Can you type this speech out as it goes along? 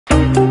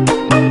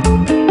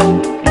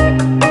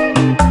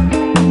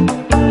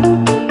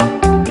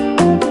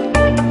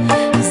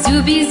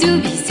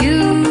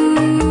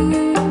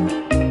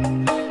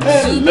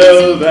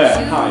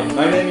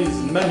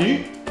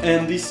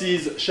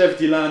this is Chef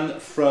Dylan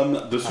from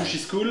the Sushi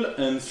School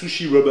and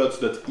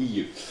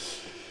sushirobots.eu.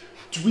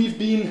 We've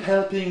been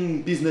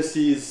helping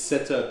businesses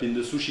set up in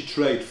the sushi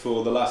trade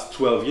for the last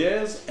 12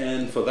 years,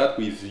 and for that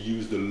we've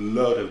used a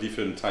lot of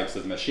different types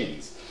of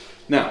machines.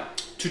 Now,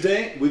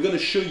 today we're going to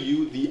show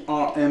you the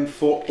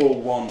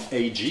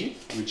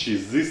RM401AG, which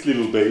is this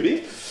little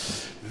baby.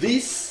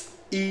 This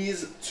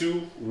is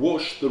to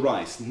wash the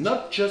rice.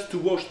 Not just to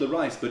wash the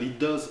rice, but it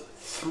does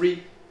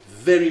three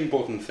very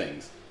important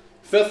things.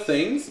 First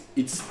things,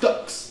 it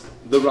stocks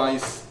the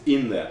rice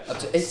in there. Up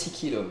to 80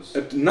 kilos.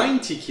 Up to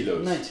 90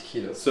 kilos. 90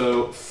 kilos.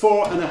 So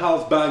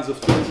 4.5 bags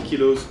of 20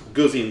 kilos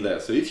goes in there.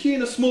 So if you're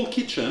in a small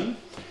kitchen,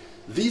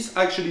 this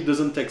actually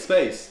doesn't take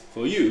space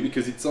for you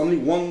because it's only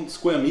 1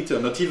 square meter,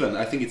 not even,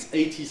 I think it's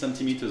 80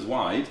 centimeters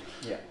wide.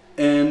 Yeah.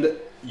 And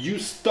you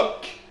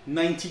stock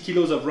 90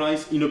 kilos of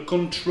rice in a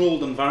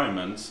controlled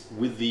environment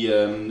with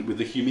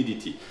the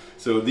humidity.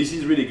 So this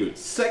is really good.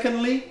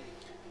 Secondly,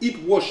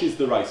 it washes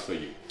the rice for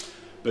you.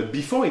 But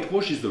before it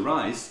washes the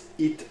rice,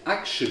 it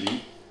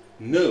actually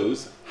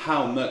knows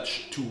how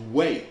much to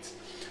weight.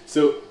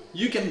 So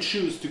you can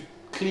choose to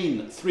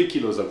clean 3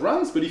 kilos of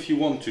rice, but if you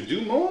want to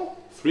do more,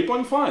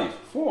 3.5,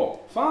 4,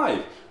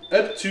 5,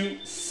 up to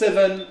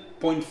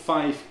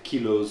 7.5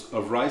 kilos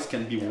of rice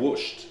can be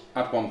washed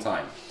at one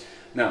time.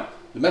 Now,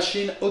 the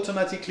machine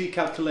automatically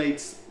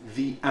calculates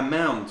the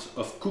amount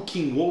of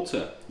cooking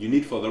water you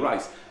need for the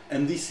rice.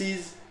 And this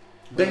is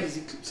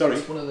basically, sorry.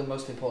 It's one of the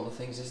most important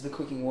things is the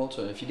cooking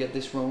water. If you get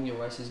this wrong, your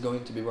rice is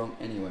going to be wrong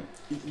anyway.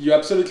 You're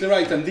absolutely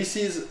right, and this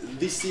is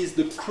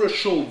the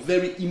crucial,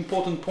 very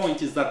important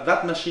point, is that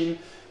that machine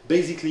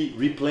basically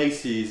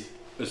replaces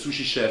a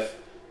sushi chef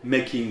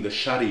making the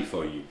shari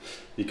for you,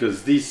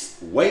 because this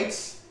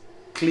weights,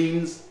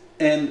 cleans,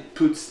 and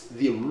puts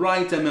the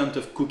right amount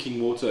of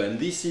cooking water, and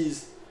this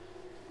is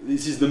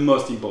the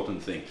most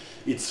important thing.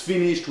 It's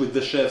finished with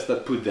the chefs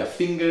that put their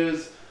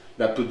fingers,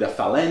 that put their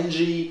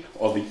phalange,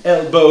 or the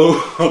elbow,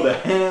 or the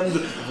hand,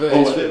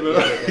 or whatever.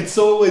 It's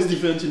always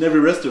different in every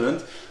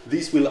restaurant.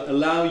 This will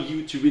allow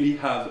you to really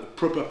have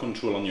proper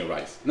control on your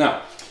rice.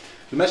 Now,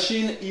 the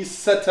machine is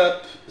set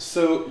up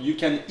so you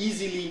can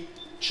easily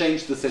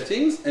change the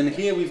settings, and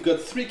here we've got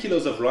 3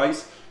 kilos of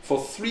rice for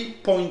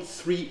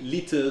 3.3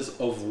 liters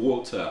of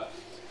water.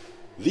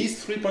 These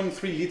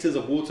 3.3 liters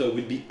of water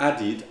will be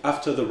added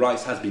after the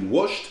rice has been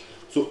washed.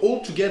 So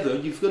altogether,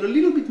 you've got a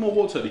little bit more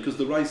water because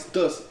the rice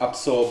does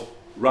absorb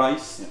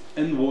rice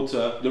and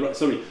water.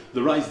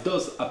 The rice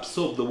does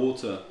absorb the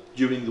water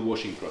during the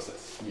washing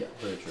process. Yeah,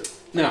 very true.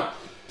 Now,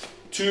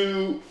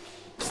 to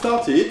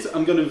start it,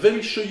 I'm going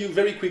to show you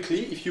very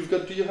quickly. If you've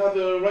got, do you have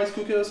a rice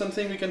cooker or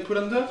something we can put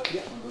under?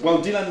 Yeah. Well,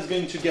 Dylan is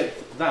going to get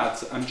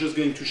that. I'm just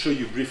going to show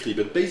you briefly.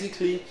 But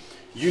basically,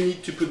 you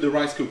need to put the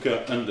rice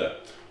cooker under.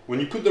 When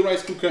you put the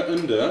rice cooker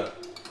under,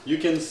 you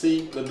can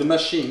see that the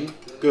machine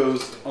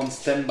goes on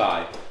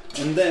standby,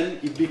 and then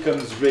it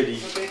becomes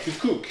ready to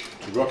cook,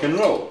 to rock and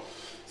roll.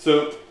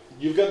 So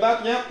you've got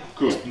that, yeah?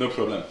 Cool, no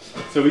problem.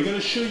 So we're going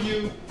to show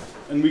you,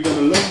 and we're going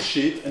to launch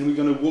it, and we're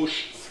going to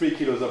wash 3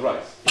 kilos of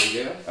rice.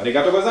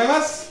 Arigato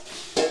gozaimasu!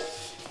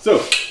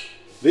 So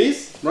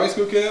this rice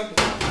cooker,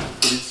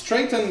 put it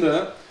straight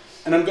under,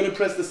 and I'm going to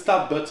press the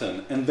start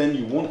button, and then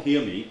you won't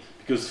hear me,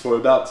 because for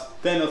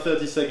about 10 or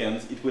 30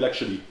 seconds it will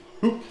actually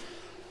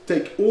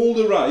take all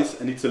the rice,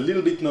 and it's a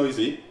little bit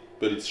noisy,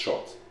 but it's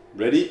short.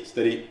 Ready,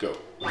 steady, go.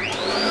 The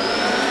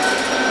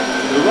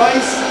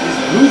rice is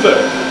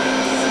hoovered,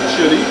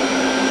 actually.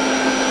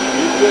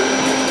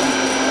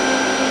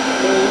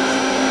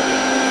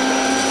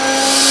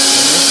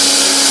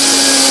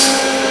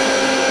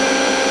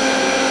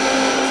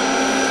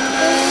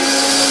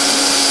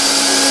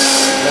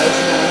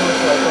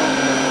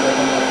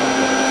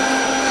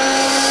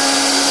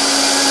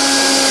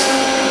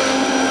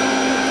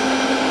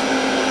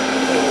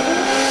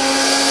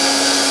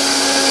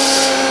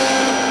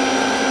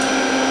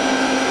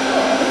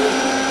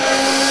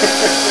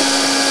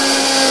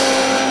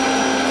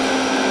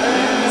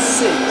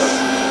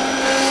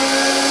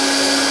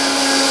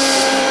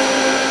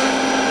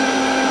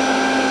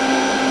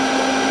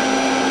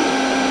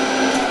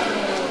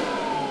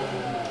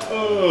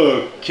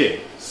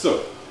 Okay,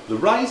 so the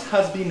rice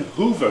has been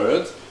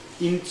hoovered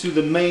into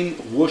the main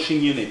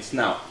washing units.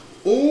 Now,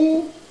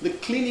 all the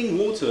cleaning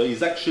water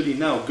is actually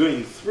now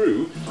going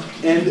through,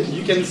 and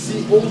you can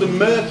see all the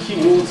murky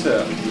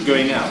water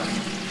going out.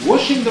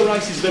 Washing the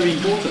rice is very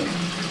important.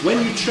 When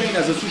you train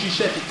as a sushi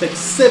chef, it takes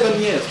 7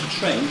 years to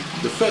train.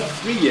 The first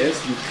 3 years,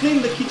 you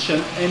clean the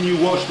kitchen and you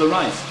wash the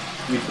rice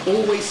with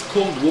always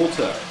cold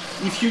water.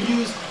 If you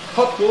use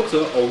hot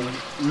water or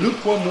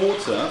lukewarm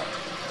water,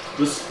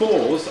 the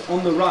spores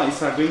on the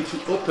rice are going to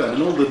open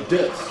and all the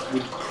dirt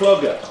will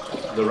clog up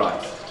the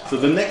rice. So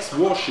the next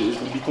washes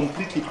will be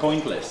completely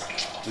pointless.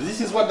 So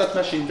this is what that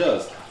machine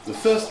does. The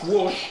first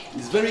wash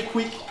is very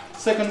quick,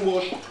 second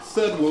wash,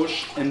 third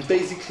wash, and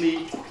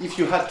basically if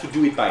you had to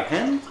do it by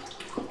hand,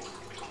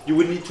 you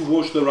would need to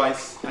wash the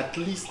rice at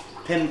least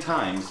 10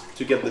 times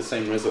to get the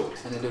same result.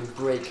 And it would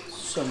break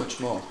so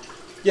much more.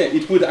 Yeah,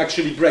 it would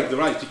actually break the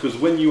rice because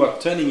when you are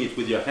turning it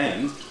with your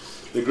hand,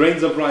 the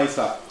grains of rice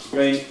are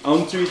going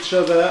onto each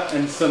other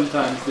and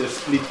sometimes they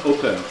split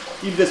open.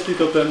 If they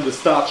split open, the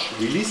starch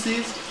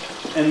releases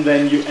and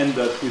then you end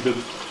up with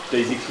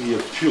basically a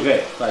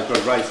puree type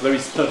of rice, very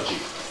stodgy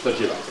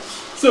rice.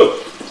 So,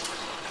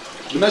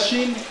 the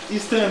machine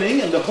is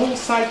turning and the whole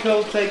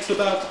cycle takes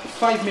about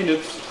 5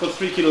 minutes for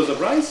 3 kilos of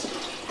rice,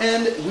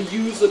 and we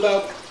use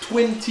about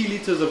 20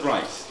 liters of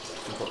rice.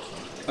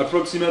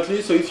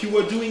 Approximately. So if you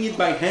were doing it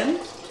by hand,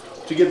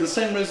 to get the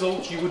same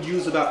result, you would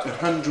use about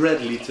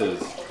 100 liters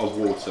of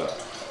water.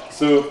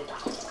 So,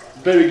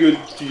 very good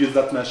to use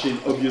that machine,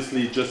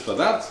 obviously, just for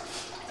that.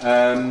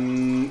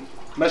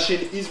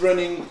 Machine is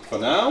running for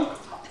now,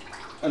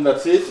 and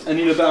that's it. And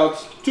in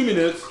about 2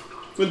 minutes,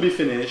 we'll be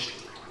finished,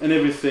 and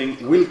everything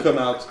will come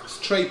out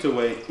straight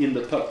away in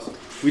the pot.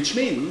 Which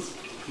means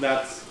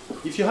that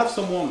if you have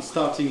someone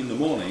starting in the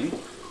morning,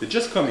 they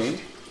just come in,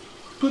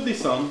 put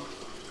this on,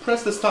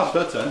 press the start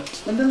button,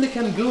 and then they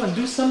can go and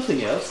do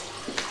something else.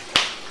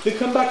 They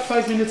come back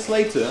 5 minutes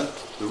later,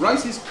 the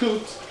rice is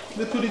cooked,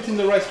 they put it in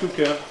the rice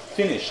cooker,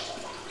 finished.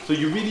 So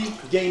you're really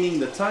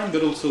gaining the time,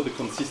 but also the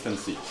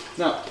consistency.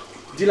 Now,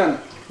 Dylan,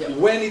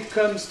 when it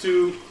comes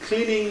to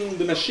cleaning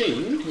the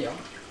machine,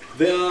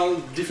 there are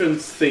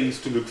different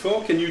things to look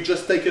for. Can you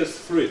just take us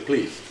through it,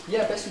 please?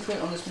 Yeah, basically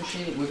on this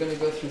machine we're going to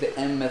go through the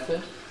M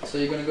method. So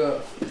you're going to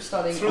go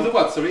starting through the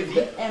what? Sorry,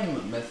 the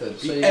M method.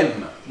 The so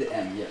M. The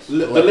M, yes.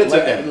 The letter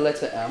M. The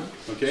letter M.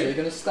 Okay. So you're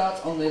going to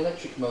start on the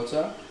electric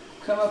motor,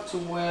 come up to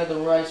where the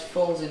rice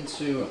falls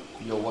into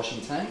your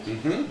washing tank,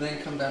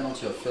 then come down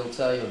onto your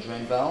filter, your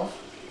drain valve.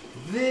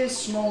 This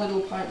small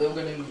little pipe that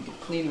we're going to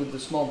clean with the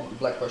small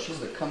black brushes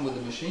that come with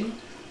the machine,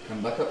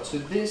 come back up to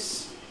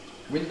this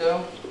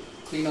window,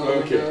 clean out the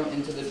window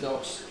into the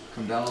box,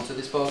 come down onto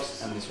this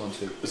box and this one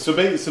too. So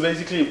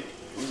basically,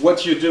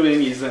 what you're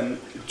doing is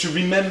to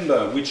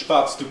remember which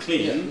parts to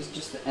clean. Yeah, it's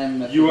just the M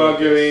method. You are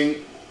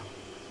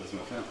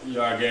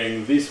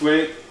going this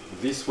way,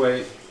 this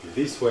way,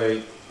 this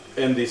way,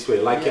 and this way,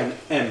 like an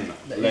M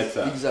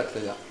letter.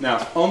 Exactly that.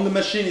 Now, on the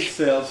machine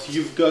itself,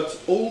 you've got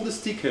all the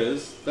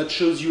stickers that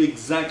shows you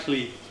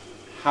exactly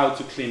how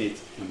to clean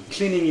it.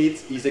 Cleaning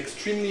it is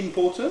extremely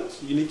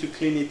important. You need to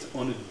clean it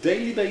on a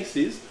daily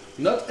basis.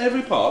 Not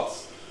every part,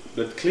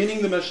 but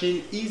cleaning the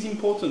machine is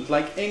important.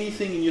 Like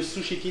anything in your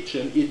sushi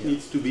kitchen, it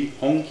needs to be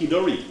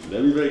honky-dory,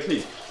 very, very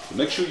clean. So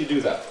make sure you do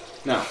that.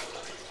 Now,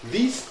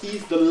 this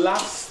is the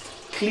last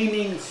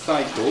cleaning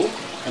cycle,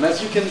 and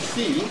as you can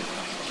see,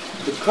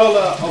 the color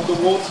of the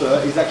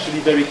water is actually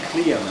very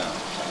clear now.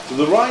 So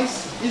the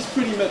rice is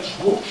pretty much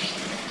washed.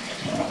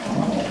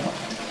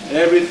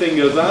 Everything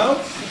goes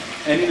out,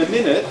 and in a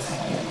minute,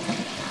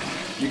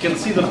 you can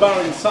see the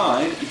bar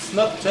inside. It's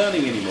not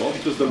turning anymore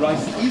because the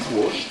rice is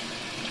washed.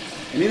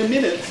 And in a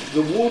minute,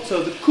 the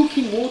water, the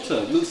cooking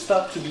water, will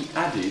start to be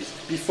added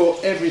before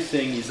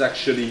everything is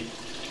actually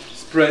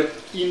spread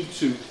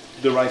into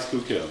the rice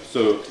cooker.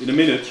 So in a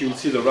minute, you'll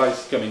see the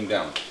rice coming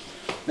down.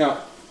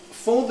 Now,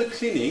 for the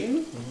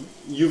cleaning,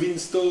 you've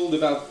installed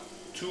about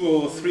 200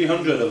 or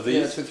 300 of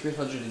these. Yeah, 200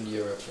 or 300 in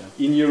Europe.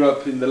 Yeah. In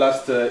Europe, in the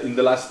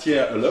last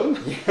year alone.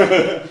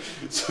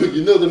 So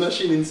you know the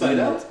machine inside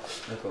out.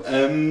 Of course.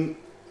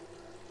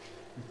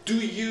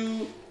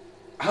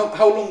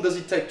 How long does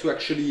it take to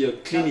actually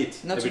clean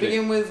it? Now, to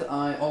begin with,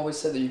 I always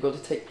said that you've got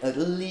to take at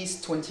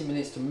least 20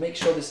 minutes to make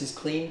sure this is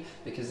clean,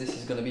 because this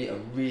is going to be a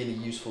really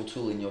useful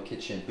tool in your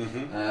kitchen.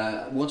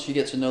 Once you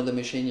get to know the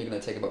machine, you're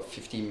going to take about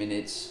 15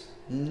 minutes,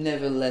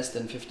 never less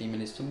than 15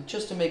 minutes,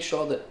 just to make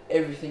sure that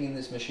everything in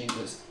this machine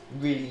is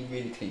really,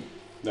 really clean.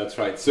 That's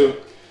right. So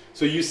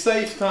you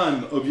save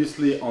time,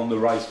 obviously, on the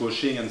rice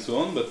washing and so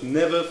on, but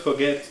never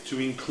forget to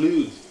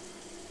include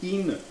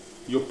in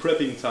your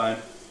prepping time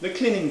the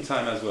cleaning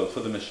time as well for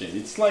the machine.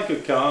 It's like a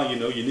car, you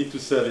know, you need to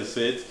service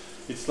it.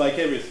 It's like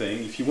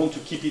everything. If you want to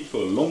keep it for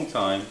a long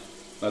time,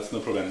 that's no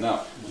problem.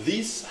 Now,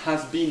 this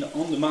has been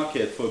on the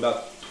market for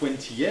about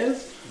 20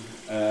 years.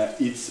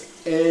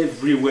 It's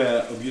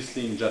everywhere,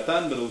 obviously in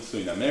Japan, but also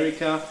in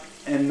America,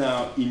 and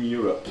now in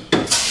Europe.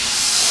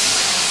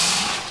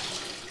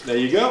 There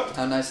you go.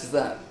 How nice is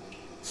that?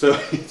 So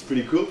it's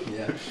pretty cool.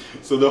 Yeah.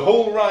 So the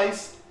whole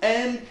rice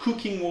and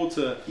cooking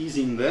water is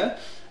in there,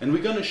 and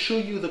we're going to show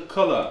you the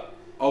color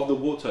of the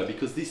water,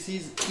 because this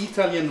is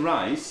Italian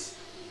rice.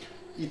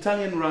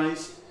 Italian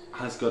rice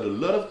has got a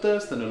lot of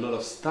dust and a lot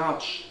of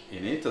starch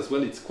in it as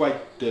well. It's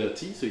quite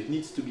dirty, so it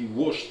needs to be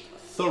washed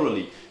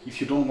thoroughly if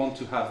you don't want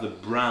to have the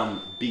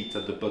brown bit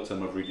at the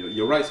bottom of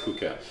your rice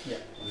cooker. Yeah.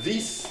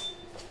 This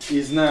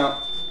is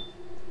now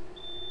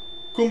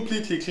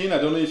completely clean. I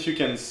don't know if you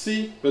can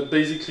see, but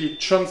basically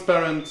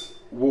transparent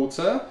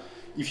water.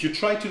 If you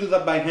try to do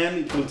that by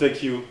hand, it will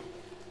take you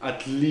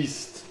at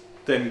least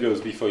 10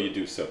 goes before you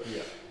do so.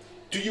 Yeah.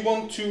 Do you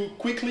want to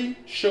quickly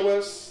show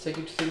us? Take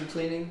it through the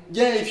cleaning?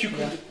 Yeah, if you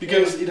could,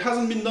 because it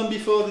hasn't been done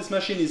before. This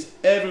machine is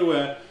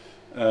everywhere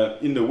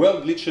in the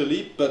world,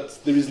 literally, but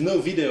there is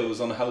no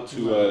videos on how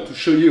to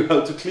show you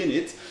how to clean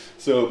it.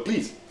 So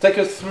please, take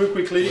us through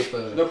quickly.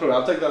 No problem,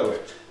 I'll take that away.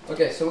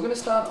 Okay, so we're going to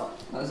start,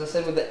 as I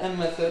said, with the M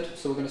method.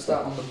 So we're going to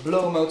start on the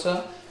blow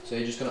motor. So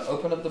you're just going to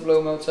open up the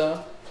blow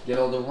motor, get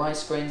all the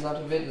rice grains out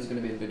of it. There's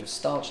going to be a bit of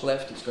starch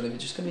left. It's going to be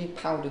just going to be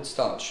powdered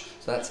starch.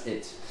 So that's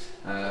it.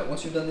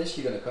 Once you've done this,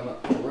 you're going to come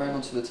up right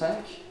onto the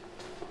tank.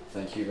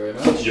 Thank you very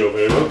much. You're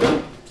very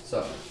welcome.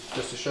 So,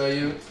 just to show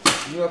you,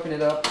 you open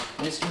it up,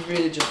 and it's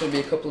really just going to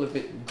be a couple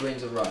of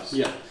grains of rice.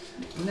 Yeah.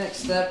 Next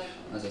step,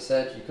 as I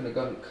said, you're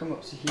going to come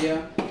up to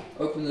here,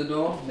 open the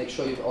door, make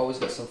sure you've always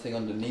got something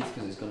underneath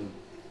because it's going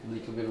to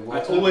leak a bit of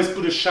water. I always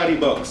put a shoddy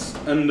box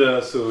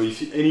under, so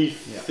if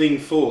anything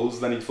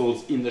falls, then it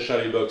falls in the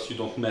shoddy box. You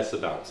don't mess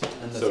about.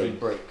 And nothing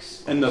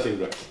breaks. And nothing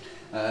breaks.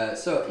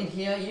 So in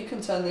here, you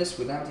can turn this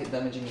without it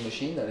damaging the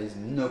machine. That is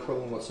no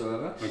problem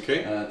whatsoever.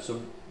 Okay.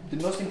 So the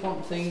most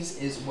important things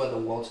is where the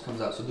water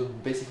comes out. So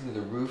basically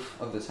the roof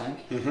of the tank.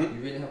 You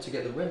really have to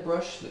get the red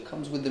brush that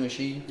comes with the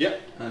machine. Yeah.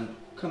 And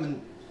come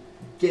and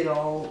clean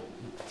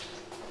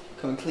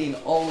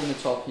all in the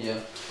top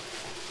here.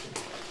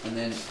 And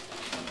then.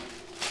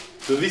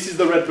 So this is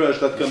the red brush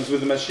that comes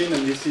with the machine,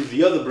 and this is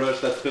the other brush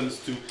that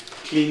comes to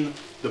clean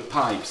the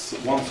pipes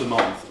once a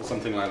month or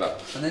something like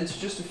that. And then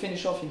just to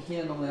finish off in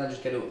here, normally I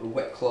just get a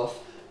wet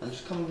cloth and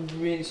just come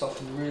really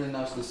soft and really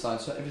nice to the side,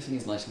 so everything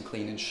is nice and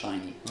clean and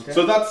shiny. Okay?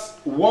 So that's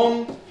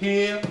one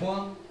here,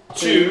 1,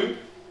 2,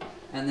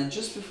 and then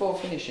just before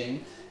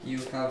finishing, you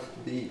have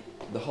the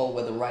hole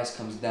where the rice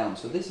comes down.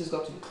 So this has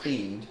got to be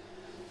cleaned,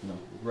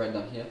 right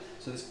down here.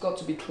 So it's got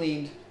to be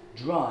cleaned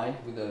dry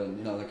with a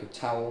like a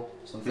towel or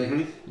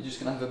something. You're just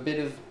gonna have a bit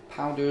of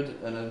powdered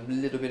and a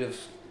little bit of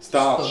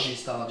starch.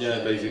 Starch.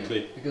 Yeah,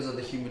 basically. Because of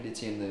the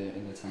humidity in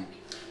the tank.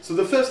 So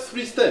the first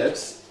 3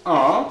 steps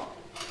are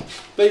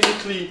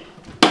basically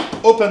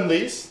open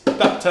this,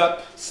 tap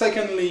tap.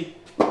 Secondly,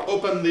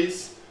 open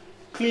this,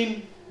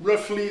 clean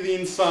roughly the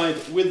inside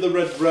with the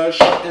red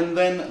brush, and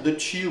then the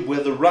tube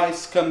where the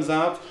rice comes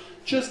out,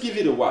 just give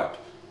it a wipe.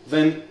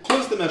 Then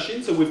close the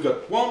machine. So we've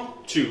got 1,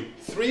 2,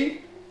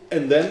 3,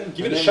 and then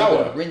give it a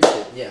shower. Rinse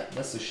it. Yeah,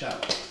 that's the shower.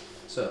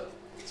 So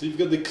you've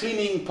got the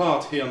cleaning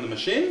part here on the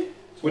machine.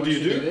 What do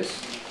you do? This,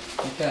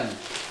 you can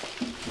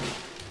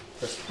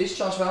press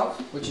discharge valve,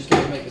 which is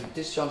going to make the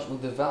discharge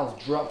with the valve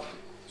drop,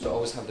 so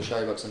always have the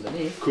shower box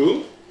underneath.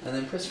 Cool. And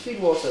then press feed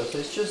water, so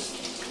it's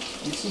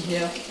just, you see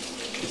here,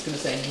 it's going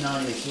to say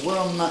 9 litres. We're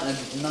on 9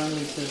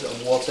 litres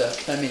of water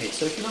per minute,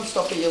 so if you don't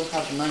stop it, you'll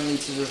have 9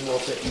 litres of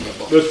water in your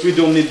box. But we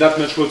don't need that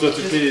much water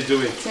to clean it, do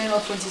we? 10 or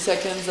 20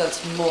 seconds,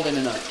 that's more than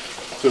enough.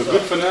 So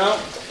good for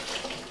now.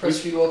 Press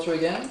feed water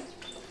again.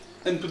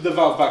 And put the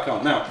valve back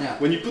on. Now,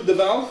 when you put the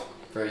valve,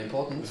 very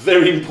important.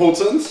 Very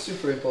important.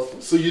 Super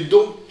important. So you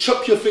don't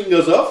chop your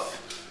fingers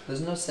off.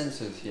 There's no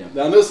sensors here.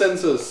 There are no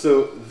sensors,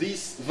 so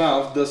this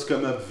valve does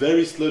come up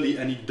very slowly,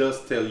 and it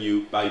does tell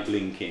you by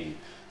blinking.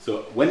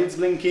 So when it's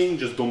blinking,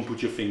 just don't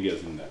put your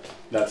fingers in there.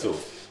 That's all.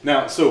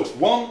 Now, so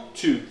 1,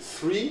 2,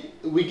 3,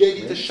 we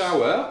gave it a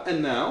shower,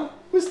 and now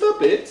we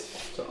stop it.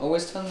 So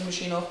always turn the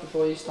machine off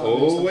before you start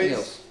doing something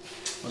else.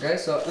 Okay,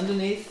 so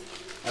underneath,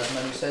 as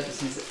Manu said,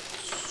 this is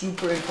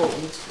super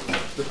important,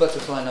 the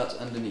butterfly nut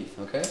underneath,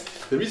 okay?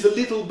 There is a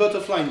little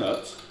butterfly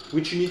nut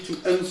which you need to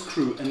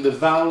unscrew, and the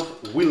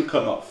valve will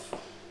come off.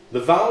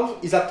 The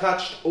valve is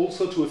attached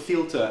also to a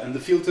filter, and the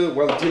filter,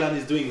 while Dylan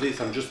is doing this,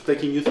 I'm just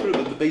taking you through,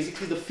 but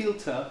basically the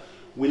filter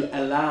will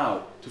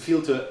allow to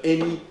filter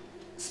any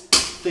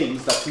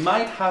things that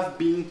might have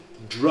been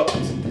dropped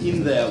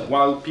in there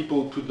while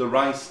people put the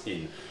rice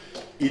in.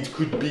 It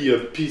could be a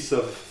piece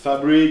of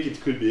fabric,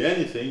 it could be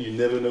anything, you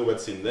never know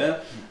what's in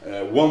there.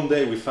 One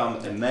day we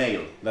found a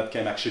nail that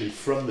came actually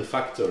from the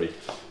factory.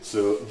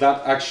 So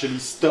that actually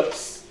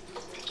stops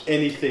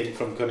anything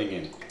from coming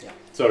in. Yeah.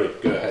 Sorry,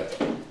 go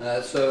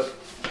ahead. So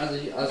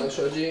as I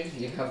showed you,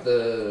 you have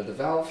the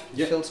valve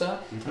filter.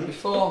 And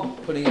before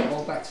putting it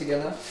all back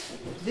together,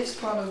 this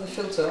part of the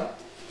filter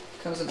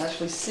comes and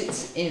actually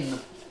sits in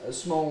a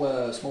small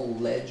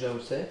ledge, I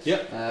would say.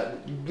 Yeah.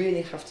 You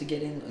really have to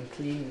get in and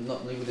clean,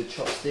 not only with a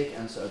chopstick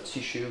and a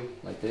tissue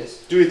like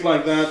this. Do it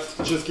like that.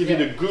 Just give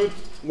it a good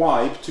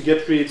wipe to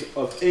get rid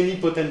of any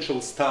potential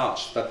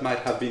starch that might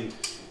have been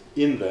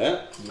in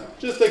there. Yeah.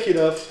 Just take it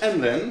off,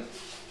 and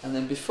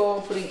then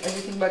before putting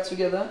everything back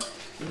together,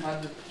 you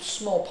have the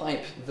small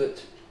pipe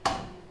that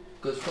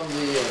goes from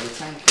the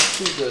tank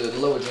to the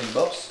lower drain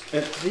box.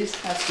 This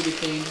has to be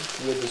cleaned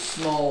with a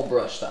small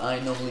brush that I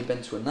normally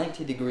bend to a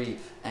 90-degree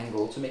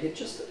angle to make it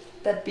just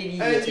that bit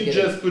easier and to you get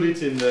just put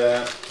it in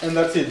there, and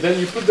that's it. Then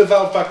you put the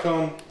valve back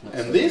on,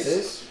 and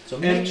this. So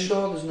make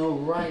sure there's no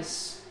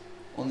rice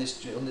on this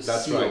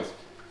That's seal. right.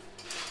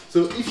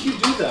 So if you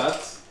do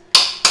that,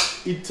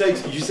 it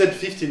takes, you said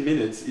 15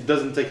 minutes, it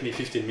doesn't take me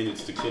 15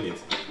 minutes to clean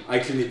it. I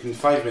clean it in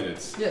 5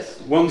 minutes.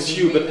 Yes. But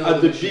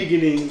at the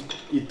beginning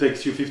it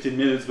takes you 15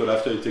 minutes, but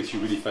after it takes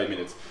you really 5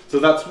 minutes. So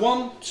that's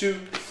 1, 2,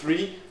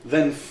 3,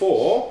 then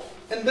 4,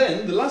 and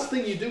then the last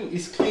thing you do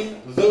is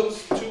clean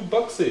those 2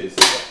 boxes.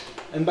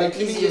 And by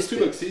cleaning those 2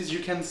 boxes,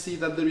 you can see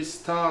that there is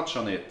starch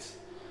on it.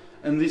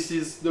 And this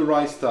is the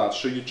rice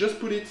starch. So you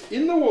just put it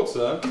in the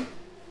water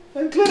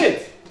and clean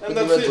it. And with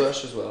that's the red it.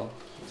 brush as well.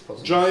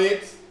 Dry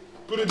it,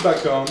 put it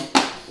back on,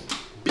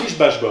 bish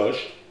bash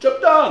bosh,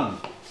 job done.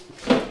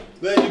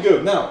 There you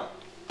go. Now,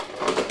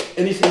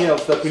 anything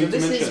else that we need to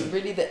mention? This is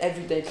really the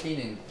everyday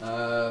cleaning.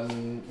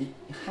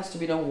 It has to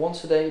be done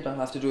once a day. You don't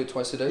have to do it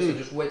twice a day. So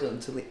just wait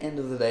until the end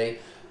of the day,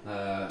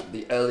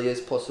 the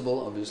earliest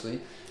possible, obviously.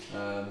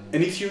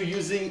 And if you're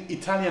using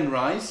Italian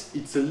rice,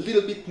 it's a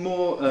little bit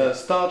more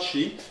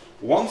starchy.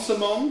 Once a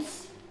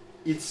month,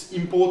 it's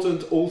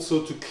important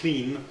also to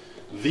clean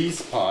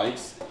these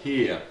pipes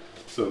here.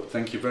 So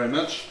thank you very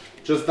much.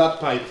 Just that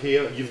pipe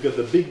here, you've got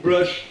the big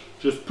brush,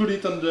 just put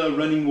it under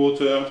running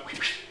water,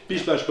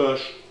 bish bash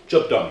bosh,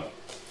 job done.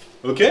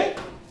 Okay?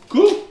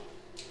 Cool?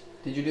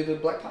 Did you do the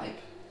black pipe?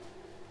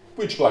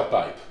 Which black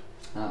pipe?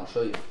 I'll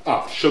show you.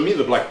 Ah, show me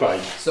the black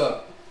pipe.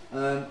 So,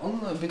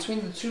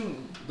 between the two,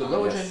 the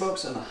lower drain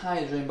box and the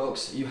higher drain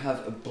box, you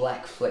have a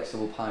black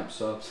flexible pipe.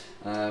 So,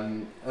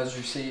 as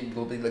you see, there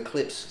will be the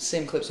clips,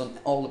 same clips on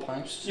all the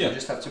pipes. So you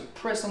just have to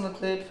press on the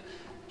clip,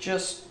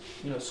 just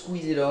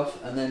squeeze it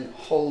off, and then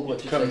hold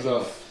what you take comes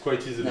off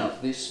quite easily. Now,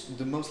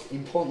 the most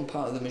important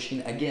part of the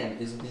machine again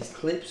is these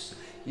clips.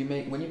 You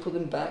make when you put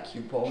them back,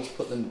 you always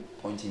put them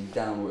pointing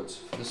downwards.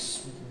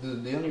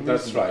 The only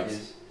reason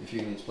is, if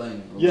you can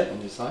explain on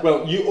this side.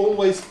 Well, you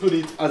always put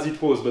it as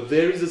it was, but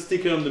there is a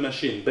sticker on the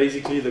machine.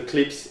 Basically, the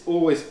clips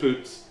always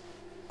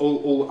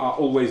are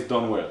always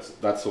downwards.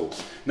 That's all.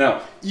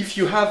 Now, if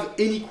you have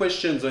any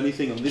questions or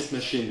anything on this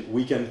machine,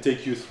 we can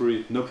take you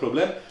through it, no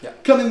problem. Yeah.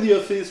 Come in the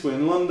office. We're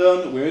in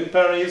London. We're in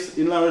Paris,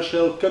 in La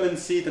Rochelle. Come and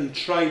see it and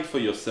try it for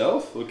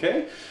yourself.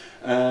 Okay.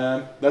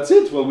 That's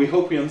it. Well, we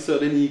hope we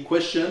answered any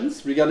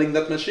questions regarding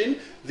that machine.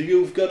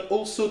 You've got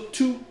also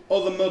two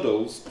other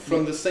models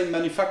from the same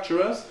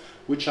manufacturers,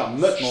 which are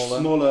much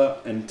smaller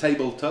and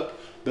tabletop,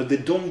 but they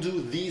don't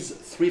do these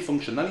three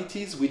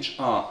functionalities, which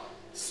are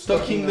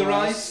stocking the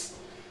rice,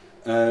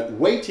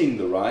 weighting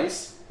the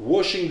rice,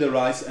 washing the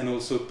rice, and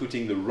also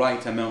putting the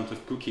right amount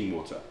of cooking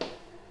water.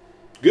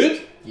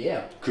 Good?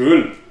 Yeah.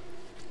 Cool.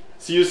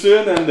 See you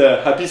soon, and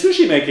happy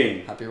sushi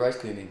making. Happy rice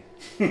cleaning.